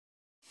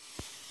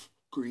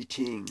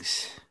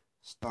Greetings,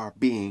 star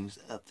beings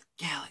of the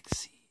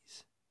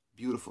galaxies.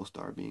 Beautiful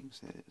star beings,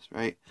 that is,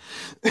 right?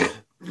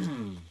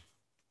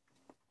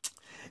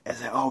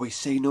 As I always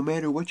say, no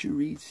matter what you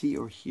read, see,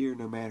 or hear,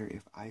 no matter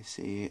if I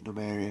say it, no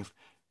matter if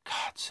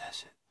God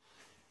says it,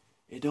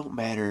 it don't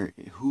matter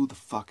who the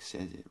fuck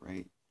says it,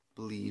 right?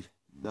 Believe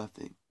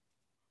nothing.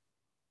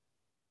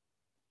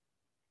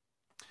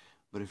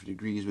 But if it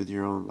agrees with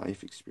your own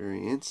life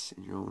experience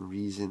and your own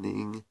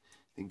reasoning,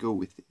 then go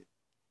with it.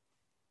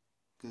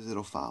 Because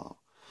it'll follow.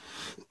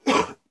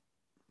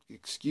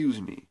 Excuse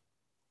me.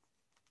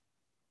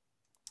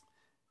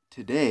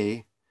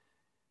 Today,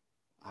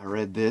 I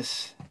read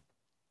this.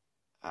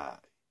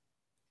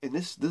 And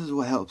this is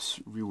what helps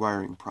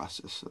rewiring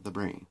process of the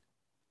brain.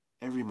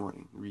 Every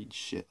morning, read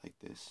shit like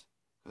this.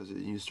 Because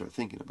you start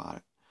thinking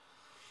about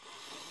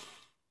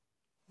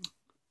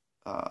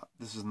it.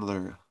 This is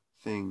another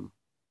thing.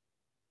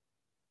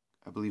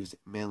 I believe it's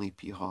Manly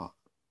P. Hall.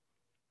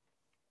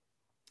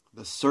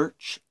 The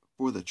search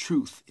for the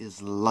truth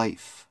is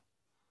life.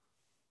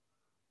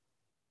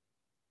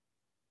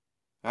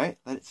 Right?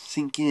 Let it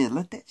sink in.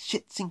 Let that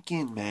shit sink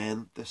in,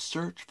 man. The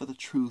search for the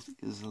truth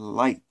is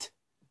light.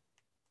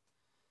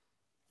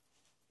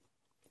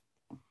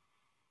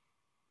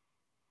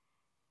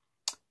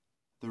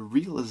 The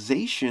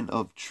realization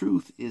of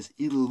truth is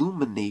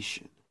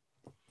illumination.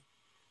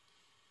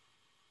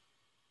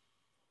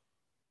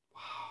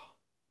 Wow.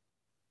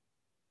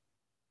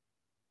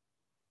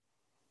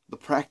 The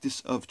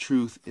practice of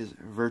truth is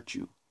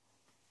virtue.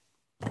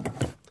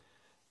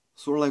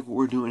 Sort of like what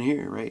we're doing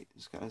here, right?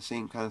 It's kind of the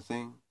same kind of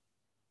thing.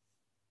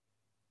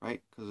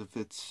 Right? Because if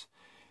it's,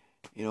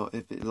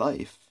 if it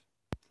life,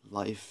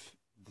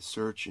 the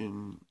search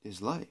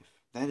is life.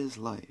 That is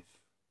life.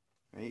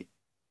 Right?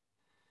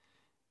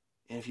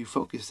 And if you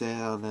focus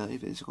that on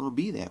life, it's going to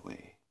be that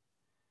way.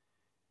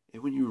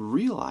 And when you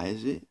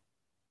realize it,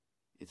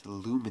 it's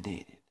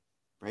illuminated.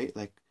 Right?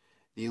 Like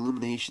the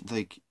illumination,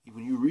 like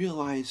when you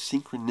realize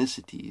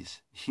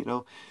synchronicities,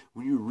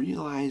 when you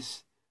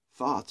realize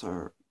thoughts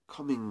are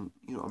coming,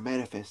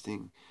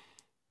 manifesting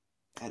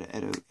at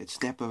a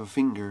snap of a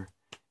finger,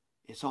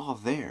 it's all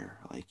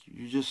there. Like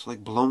you're just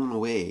like blown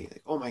away.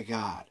 Like, oh my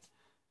God.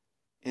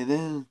 And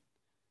then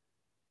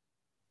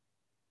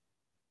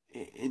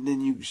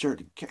you start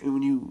to,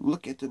 when you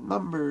look at the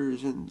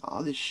numbers and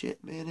all this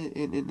shit, man,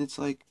 and it's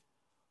like,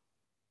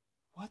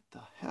 what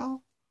the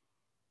hell?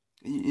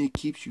 And it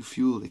keeps you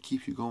fueled, it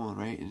keeps you going,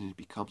 right? And it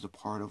becomes a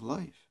part of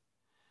life.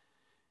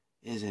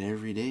 It is an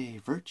everyday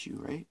virtue,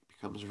 right? It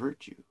becomes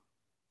virtue.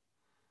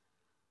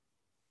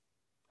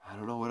 I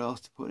don't know what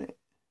else to put it.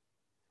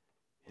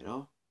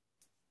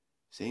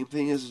 Same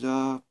thing as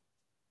a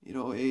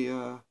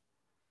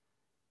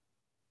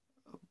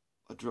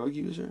drug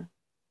user.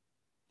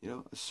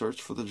 A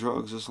search for the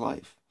drugs is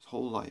life. His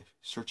whole life,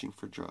 searching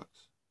for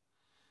drugs.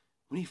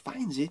 When he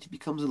finds it, he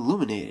becomes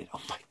illuminated.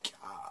 Oh my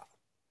God.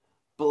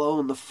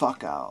 Blown the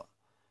fuck out.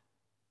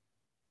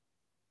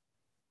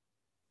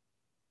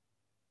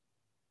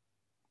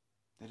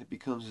 Then it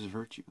becomes his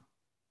virtue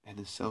and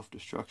his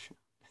self-destruction.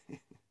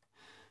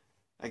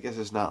 I guess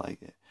it's not like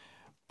that.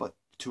 But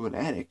to an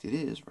addict, it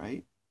is,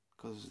 right?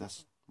 Because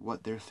that's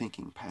what their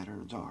thinking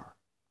patterns are.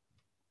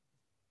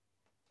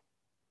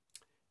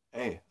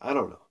 Hey, I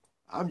don't know.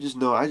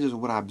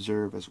 What I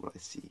observe is what I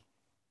see.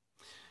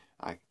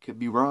 I could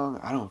be wrong.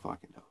 I don't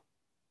fucking know.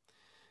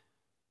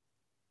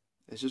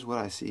 It's just what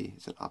I see.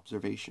 It's an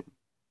observation.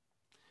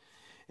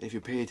 And if you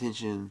pay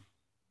attention,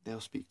 they'll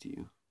speak to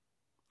you.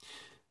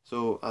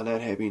 So, on that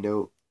happy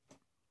note,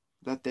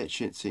 let that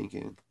shit sink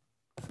in.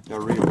 I'll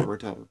read it one more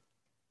time.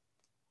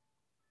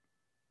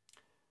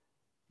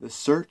 The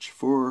search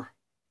for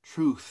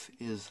truth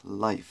is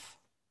life.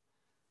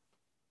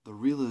 The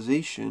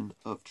realization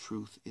of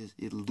truth is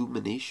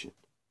illumination.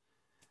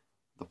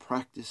 The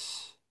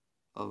practice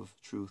of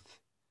truth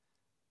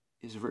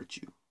is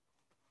virtue.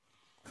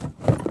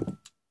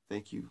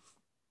 Thank you.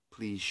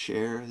 Please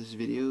share these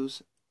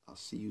videos. I'll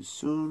see you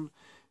soon.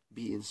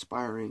 Be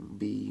inspiring,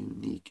 be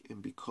unique,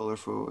 and be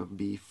colorful, and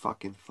be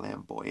fucking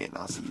flamboyant.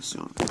 I'll see you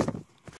soon.